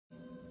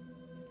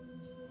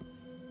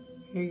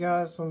Hey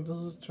guys, this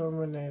is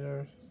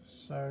Terminator.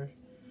 So,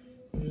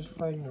 we're just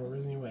playing the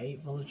Resident Evil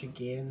 8 Village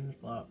again,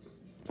 but...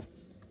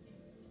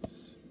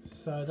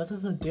 So, that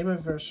is the demo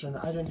version.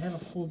 I don't have a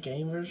full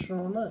game version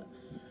on it.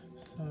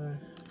 So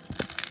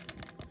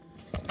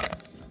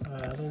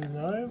I don't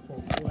know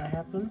what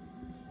happened.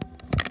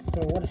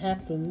 So, what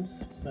happens,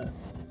 but...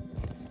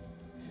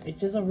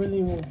 It's just a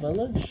Resident Evil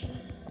Village.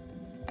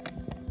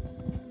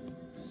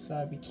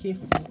 So, be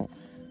careful.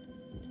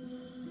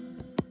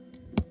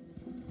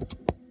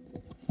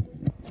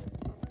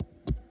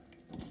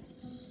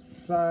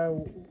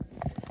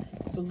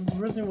 So this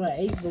Resident Evil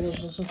 8 Village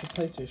is just a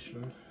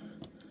PlayStation.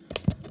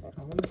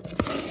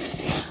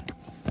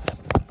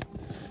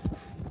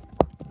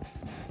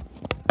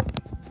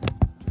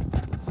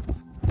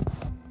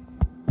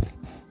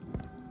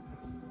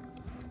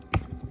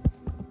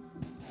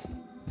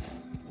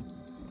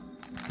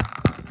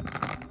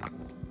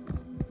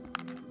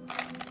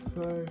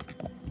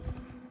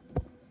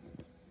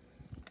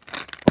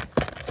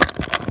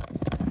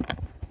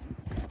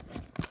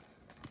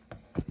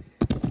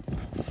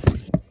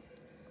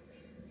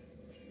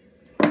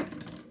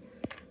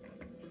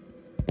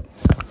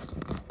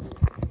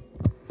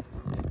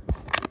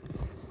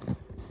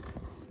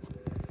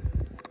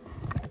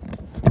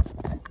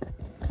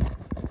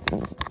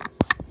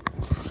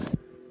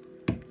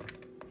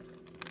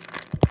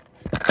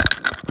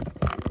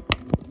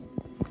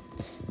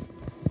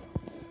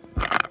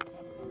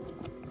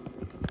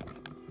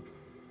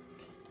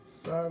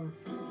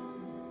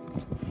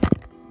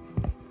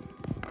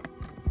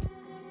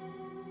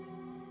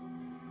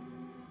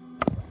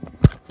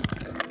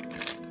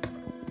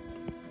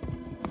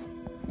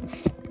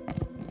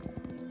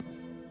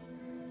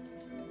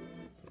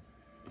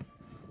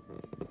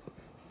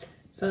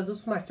 So this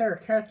is my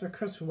favorite character,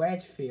 Chris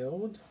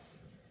Redfield.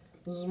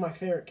 This is my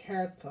favorite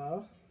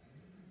character.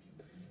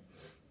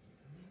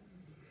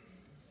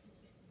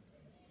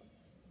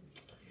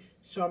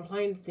 So I'm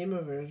playing the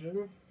demo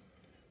version.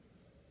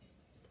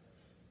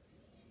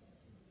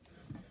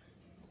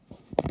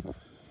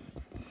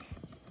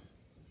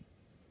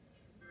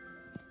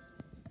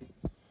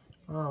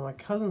 Oh, my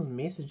cousin's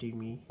messaging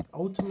me.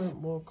 Ultimate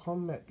Mortal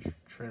Kombat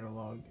trailer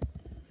log.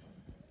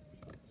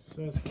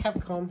 So it's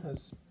Capcom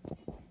has...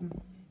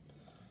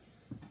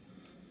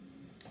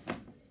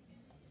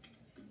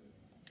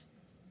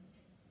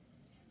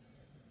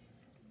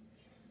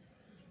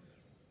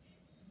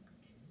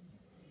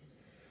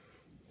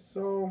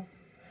 So...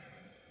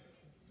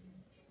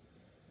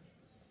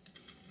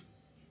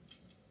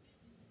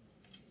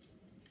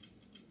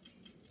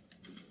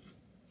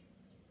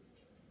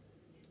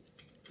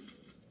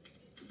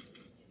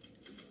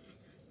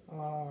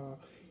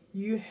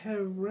 you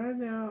have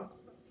run out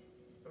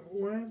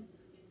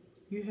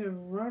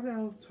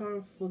of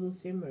time for this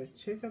demo.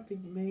 Check out the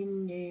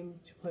main game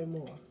to play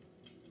more.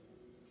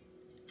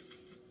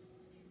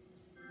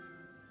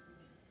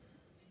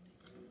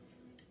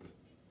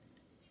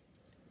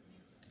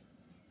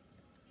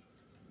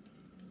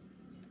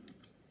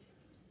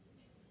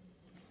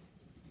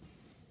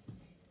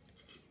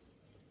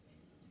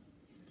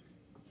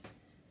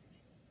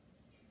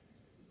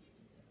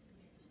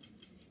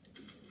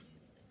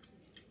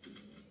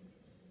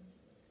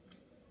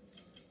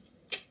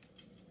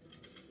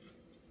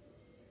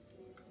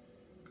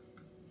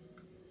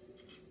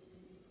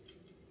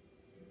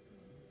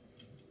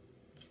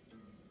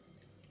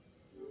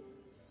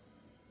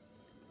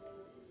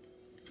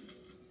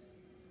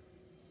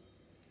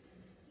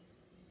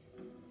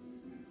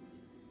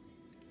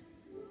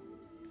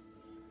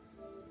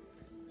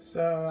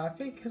 So I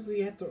think because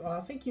you have to,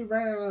 I think you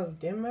ran out of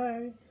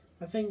demo.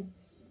 I think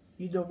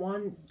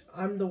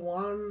I'm the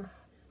one.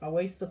 I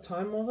wasted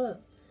time of it.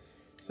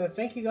 So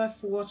thank you guys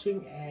for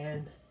watching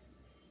and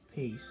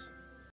peace.